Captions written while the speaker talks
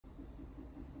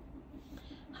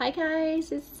Hi guys,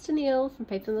 this is Danielle from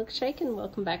Paper Milkshake and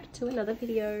welcome back to another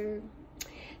video.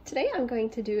 Today I'm going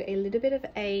to do a little bit of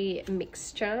a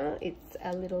mixture. It's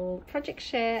a little project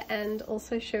share and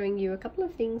also showing you a couple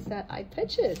of things that I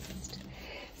purchased.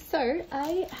 So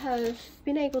I have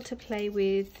been able to play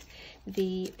with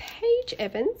the Paige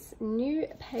Evans, new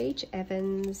Paige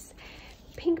Evans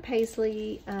Pink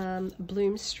Paisley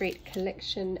Bloom Street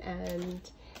collection, and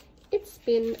it's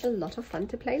been a lot of fun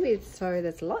to play with. So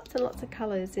there's lots and lots of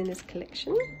colors in this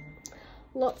collection,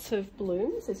 lots of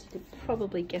blooms, as you could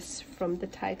probably guess from the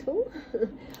title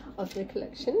of the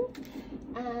collection,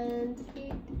 and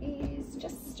it is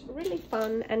just really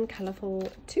fun and colorful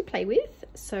to play with.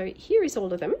 So here is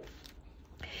all of them.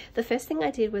 The first thing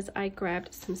I did was I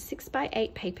grabbed some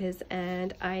 6x8 papers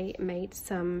and I made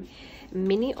some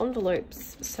mini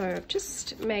envelopes. So I've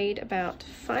just made about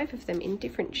 5 of them in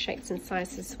different shapes and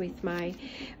sizes with my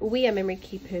We Are Memory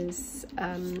Keepers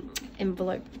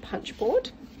envelope punch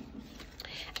board.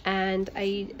 And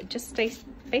I just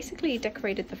basically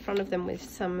decorated the front of them with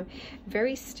some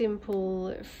very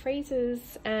simple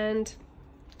phrases and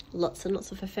lots and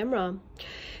lots of ephemera.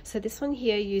 So this one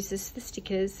here uses the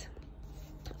stickers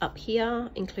up here,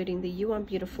 including the You Are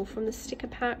Beautiful from the sticker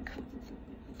pack,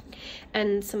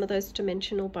 and some of those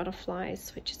dimensional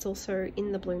butterflies, which is also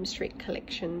in the Bloom Street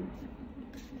collection.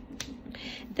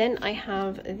 Then I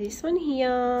have this one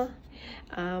here.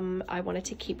 I wanted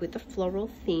to keep with the floral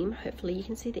theme. Hopefully you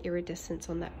can see the iridescence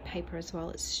on that paper as well.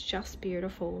 It's just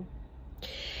beautiful.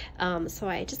 So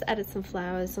I just added some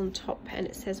flowers on top, and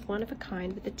it says one of a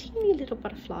kind with a teeny little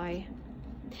butterfly,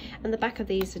 and the back of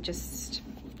these are just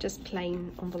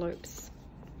plain envelopes.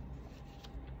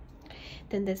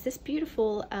 Then there's this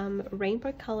beautiful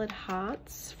rainbow colored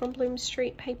hearts from Bloom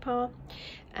Street paper,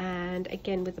 and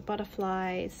again with the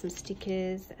butterflies, some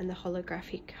stickers, and the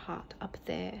holographic heart up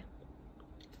there.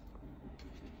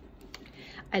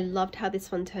 I loved how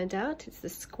this one turned out. It's the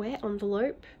square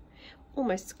envelope,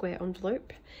 almost square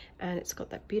envelope, and it's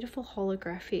got that beautiful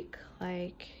holographic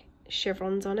like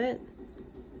chevrons on it,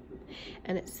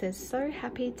 and it says "So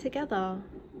happy together."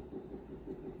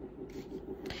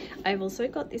 I've also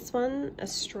got this one, a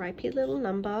stripy little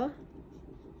number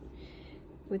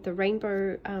with the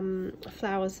rainbow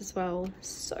flowers as well.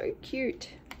 So cute.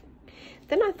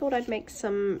 Then I thought I'd make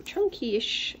some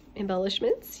chunky-ish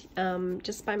embellishments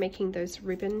just by making those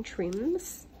ribbon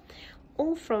trims,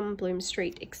 all from Bloom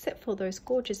Street except for those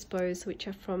gorgeous bows, which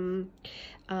are from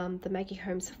the Maggie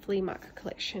Holmes Flea Market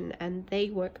collection, and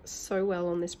they work so well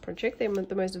on this project. They're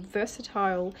the most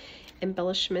versatile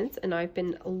embellishments, and I've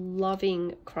been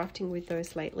loving crafting with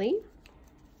those lately.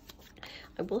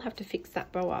 I will have to fix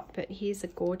that bow up, but here's a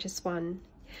gorgeous one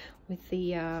with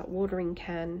the watering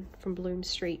can from Bloom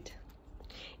Street.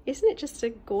 Isn't it just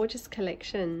a gorgeous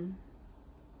collection?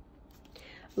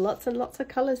 Lots and lots of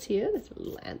colors here. There's a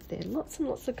little ant there. Lots and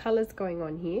lots of colors going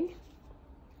on here.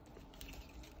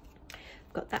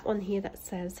 I've got that one here that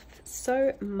says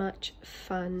 "So much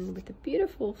fun" with the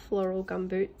beautiful floral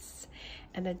gumboots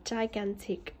and a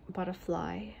gigantic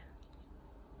butterfly.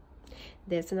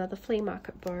 There's another flea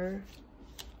market bow.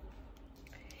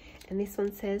 And this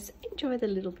one says "Enjoy the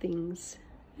little things."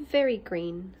 Very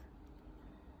green.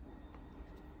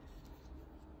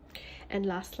 And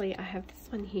lastly, I have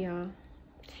this one here.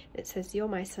 It says "You're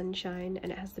my sunshine," and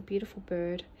it has the beautiful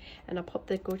bird, and I popped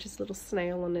the gorgeous little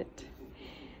snail on it.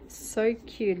 So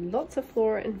cute. Lots of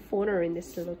flora and fauna in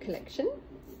this little collection.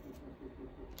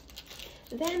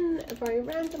 Then very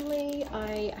randomly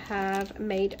I have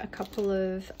made a couple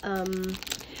of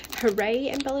Hooray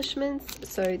embellishments.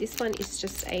 So this one is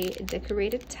just a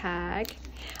decorated tag,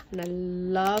 and I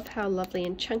love how lovely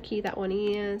and chunky that one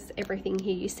is. Everything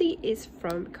here you see is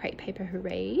from Crate Paper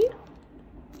Hooray.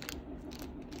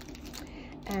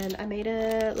 And I made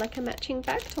a matching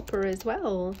bag topper as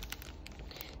well.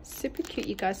 Super cute.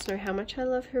 You guys know how much I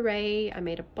love Hooray. I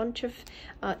made a bunch of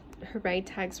Hooray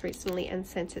tags recently and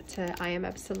sent it to I Am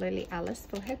Absolutely Alice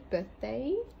for her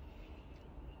birthday.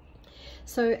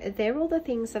 So they're all the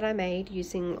things that I made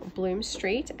using Bloom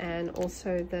Street, and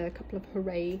also the couple of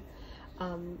Hooray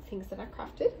things that I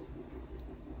crafted.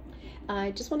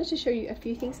 I just wanted to show you a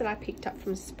few things that I picked up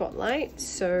from Spotlight.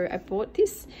 So I bought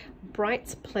this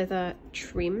bright pleather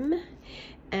trim,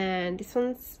 and this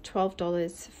one's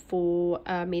 $12 for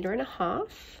 1.5 meters,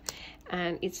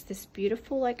 and it's this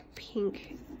beautiful like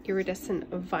pink iridescent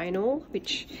vinyl,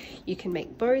 which you can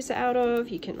make bows out of.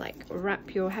 You can like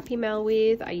wrap your Happy Mail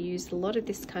with. I used a lot of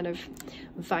this kind of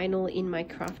vinyl in my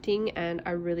crafting, and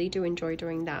I really do enjoy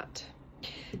doing that.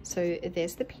 So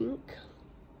there's the pink.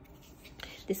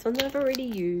 This one that I've already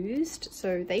used,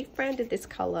 so they've branded this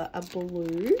color a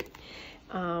blue,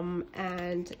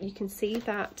 and you can see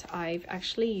that I've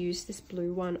actually used this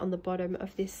blue one on the bottom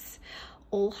of this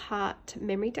All Heart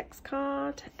Memory Decks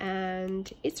card,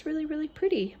 and it's really, really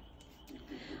pretty.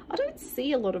 I don't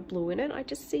see a lot of blue in it. I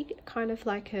just see kind of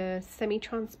like a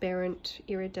semi-transparent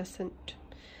iridescent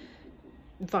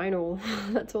vinyl.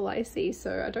 That's all I see,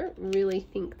 so I don't really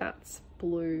think that's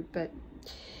blue. But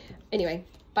anyway,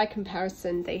 by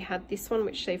comparison, they had this one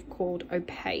which they've called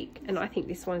opaque, and I think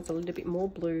this one is a little bit more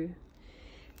blue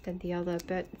than the other.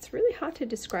 But it's really hard to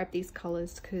describe these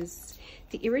colors because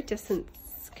the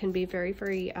iridescence can be very,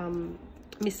 very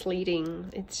misleading.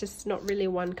 It's just not really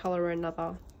one color or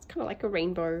another. It's kind of like a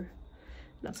rainbow.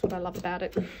 That's what I love about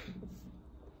it.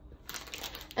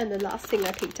 And the last thing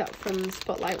I picked up from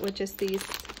Spotlight were just these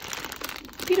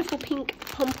beautiful pink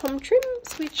pom-pom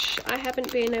trims, which I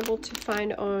haven't been able to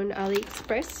find on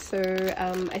AliExpress.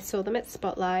 So I saw them at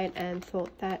Spotlight and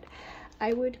thought that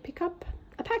I would pick up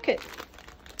a packet.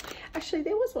 Actually,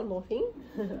 there was one more thing.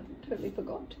 Totally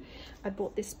forgot. I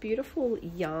bought this beautiful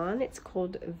yarn. It's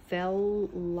called Velux,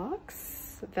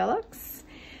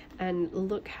 and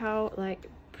look how like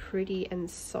pretty and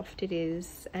soft it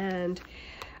is. And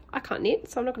I can't knit,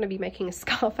 so I'm not going to be making a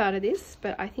scarf out of this,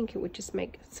 but I think it would just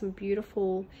make some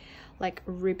beautiful like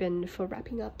ribbon for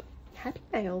wrapping up Happy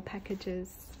Mail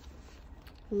packages.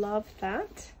 Love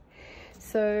that.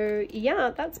 So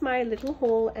yeah, that's my little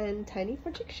haul and tiny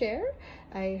project share.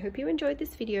 I hope you enjoyed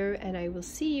this video, and I will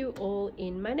see you all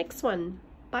in my next one.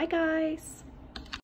 Bye guys.